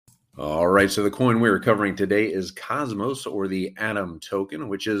All right, so the coin we are covering today is Cosmos, or the Atom token,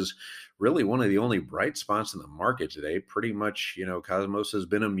 which is really one of the only bright spots in the market today. Pretty much, Cosmos has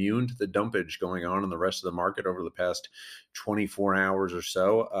been immune to the dumpage going on in the rest of the market over the past 24 hours or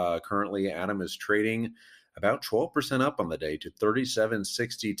so. Currently, Atom is trading about 12% up on the day to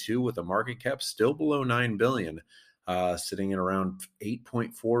 37.62, with a market cap still below 9 billion. Sitting at around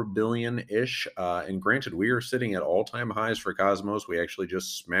 8.4 billion ish. And granted, we are sitting at all-time highs for Cosmos. We actually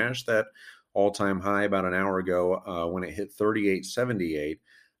just smashed that all-time high about an hour ago when it hit 38.78.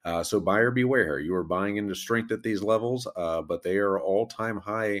 So buyer beware. You are buying into strength at these levels, but they are all-time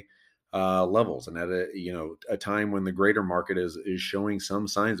high levels, and at a time when the greater market is showing some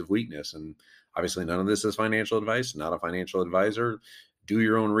signs of weakness. And obviously, none of this is financial advice. Not a financial advisor. Do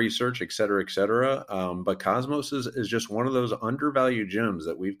your own research, et cetera, et cetera. But Cosmos is just one of those undervalued gems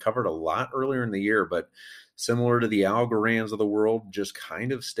that we've covered a lot earlier in the year, but similar to the Algorands of the world, just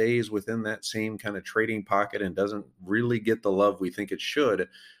kind of stays within that same kind of trading pocket and doesn't really get the love we think it should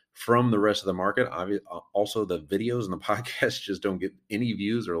from the rest of the market. Also, the videos and the podcasts just don't get any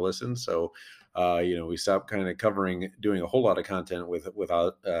views or listens. So, we stopped kind of doing a whole lot of content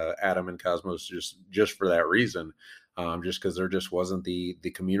without Atom and Cosmos just for that reason. Just because there just wasn't the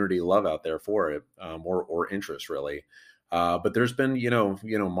community love out there for it, or interest really. But there's been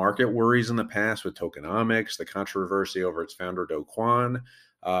market worries in the past with tokenomics, the controversy over its founder Do Kwon.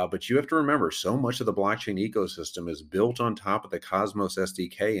 But you have to remember, so much of the blockchain ecosystem is built on top of the Cosmos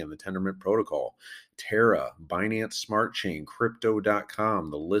SDK and the Tendermint protocol. Terra, Binance Smart Chain, Crypto.com,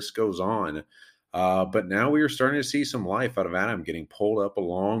 the list goes on. But now we are starting to see some life out of Atom getting pulled up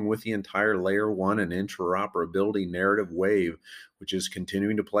along with the entire layer 1 and interoperability narrative wave, which is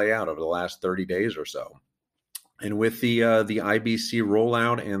continuing to play out over the last 30 days or so. And with the IBC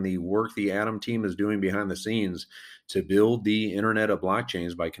rollout and the work the Atom team is doing behind the scenes to build the internet of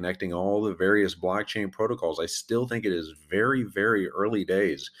blockchains by connecting all the various blockchain protocols, I still think it is very, very early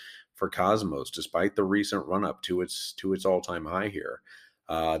days for Cosmos, despite the recent run up to its all-time high here.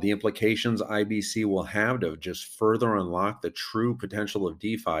 The implications IBC will have to just further unlock the true potential of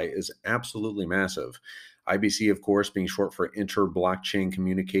DeFi is absolutely massive. IBC, of course, being short for Inter-Blockchain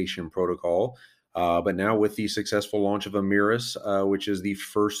Communication Protocol. But now with the successful launch of Amiris, which is the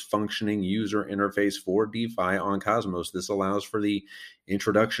first functioning user interface for DeFi on Cosmos, this allows for the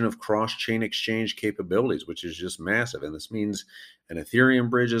introduction of cross-chain exchange capabilities, which is just massive. And this means an Ethereum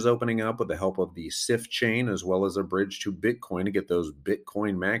bridge is opening up with the help of the SIF chain, as well as a bridge to Bitcoin to get those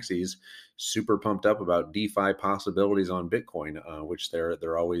Bitcoin maxis super pumped up about DeFi possibilities on Bitcoin, which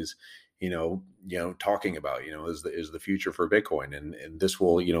they're always talking about, is the future for Bitcoin. And this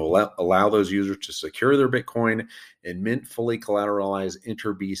will, allow those users to secure their Bitcoin and mint fully collateralized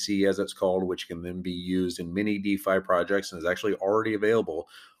InterBC, as it's called, which can then be used in many DeFi projects and is actually already available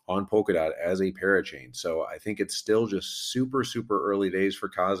on Polkadot as a parachain. So I think it's still just super, super early days for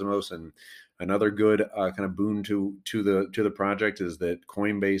Cosmos. And another good kind of boon to the project is that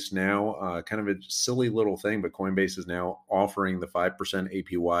Coinbase now, kind of a silly little thing, but Coinbase is now offering the 5%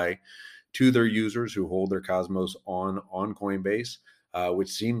 APY to their users who hold their Cosmos on Coinbase, which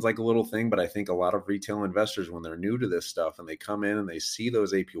seems like a little thing, but I think a lot of retail investors, when they're new to this stuff and they come in and they see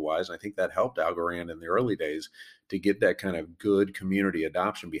those APYs, and I think that helped Algorand in the early days to get that kind of good community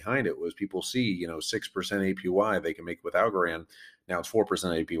adoption behind it, was people see, 6% APY they can make with Algorand. Now it's 4%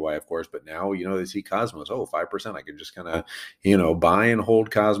 APY, of course, but now, they see Cosmos, 5%. I can just kind of, buy and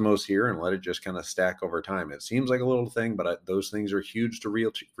hold Cosmos here and let it just kind of stack over time. It seems like a little thing, but those things are huge to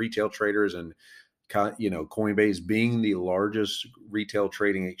retail traders. And, Coinbase being the largest retail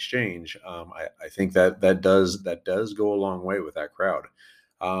trading exchange, I think that does go a long way with that crowd.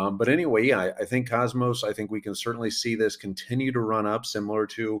 But anyway, yeah, I think Cosmos, I think we can certainly see this continue to run up, similar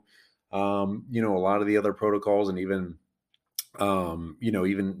to, a lot of the other protocols, and even,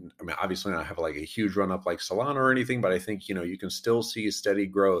 obviously not have like a huge run up like Solana or anything, but I think, you can still see steady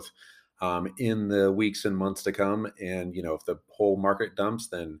growth in the weeks and months to come. And, if the whole market dumps,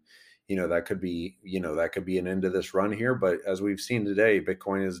 then, that could be an end to this run here. But as we've seen today,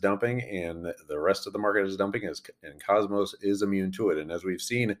 Bitcoin is dumping and the rest of the market is dumping, and Cosmos is immune to it. And as we've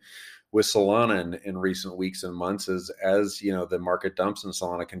seen with Solana in recent weeks and months, as the market dumps and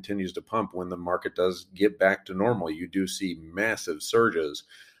Solana continues to pump, when the market does get back to normal, you do see massive surges.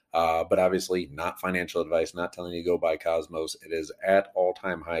 But obviously not financial advice, not telling you to go buy Cosmos. It is at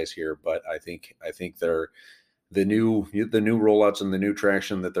all-time highs here, but I think the new rollouts and the new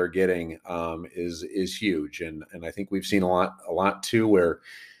traction that they're getting is huge. And I think we've seen a lot too, where,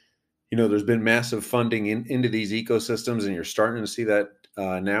 there's been massive funding into these ecosystems, and you're starting to see that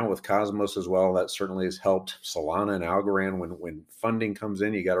now with Cosmos as well. That certainly has helped Solana and Algorand. When funding comes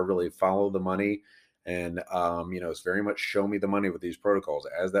in, you got to really follow the money, and it's very much show me the money with these protocols.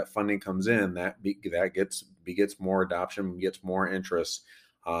 As that funding comes in, that gets more adoption, gets more interest,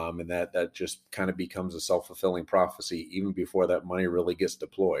 and that just kind of becomes a self-fulfilling prophecy even before that money really gets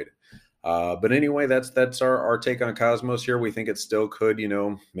deployed. But anyway, that's our take on Cosmos here. We think it still could,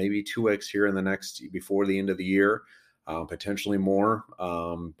 maybe 2x here in the next before the end of the year, potentially more.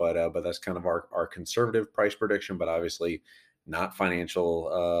 But that's kind of our conservative price prediction. But obviously, not financial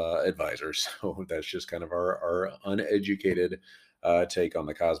advisors, so that's just kind of our uneducated take on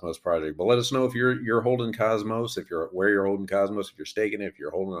the Cosmos project. But let us know if you're holding Cosmos, where you're holding Cosmos, if you're staking it, if you're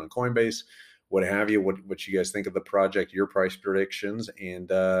holding on Coinbase, what have you, what you guys think of the project, your price predictions, and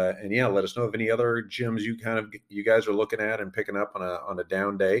yeah, let us know if any other gems you guys are looking at and picking up on a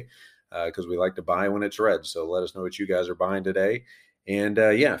down day, because we like to buy when it's red. So let us know what you guys are buying today. And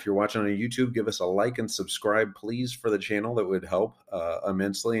yeah, if you're watching on YouTube, give us a like and subscribe, please, for the channel. That would help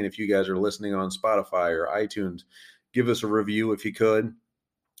immensely. And if you guys are listening on Spotify or iTunes, give us a review if you could.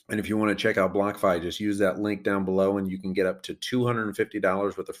 And if you want to check out BlockFi, just use that link down below and you can get up to $250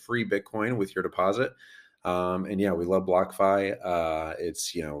 worth of free Bitcoin with your deposit. And yeah, we love BlockFi.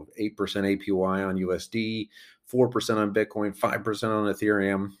 It's 8% APY on USD, 4% on Bitcoin, 5% on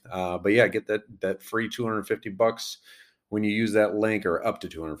Ethereum. But yeah, get that free $250 when you use that link, or up to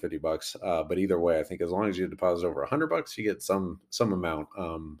 $250. But either way, I think as long as you deposit over $100, you get some amount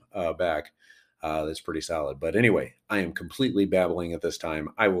back. That's pretty solid. But anyway, I am completely babbling at this time.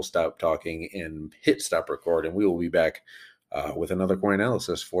 I will stop talking and hit stop record, and we will be back with another coin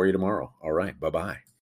analysis for you tomorrow. All right. Bye-bye.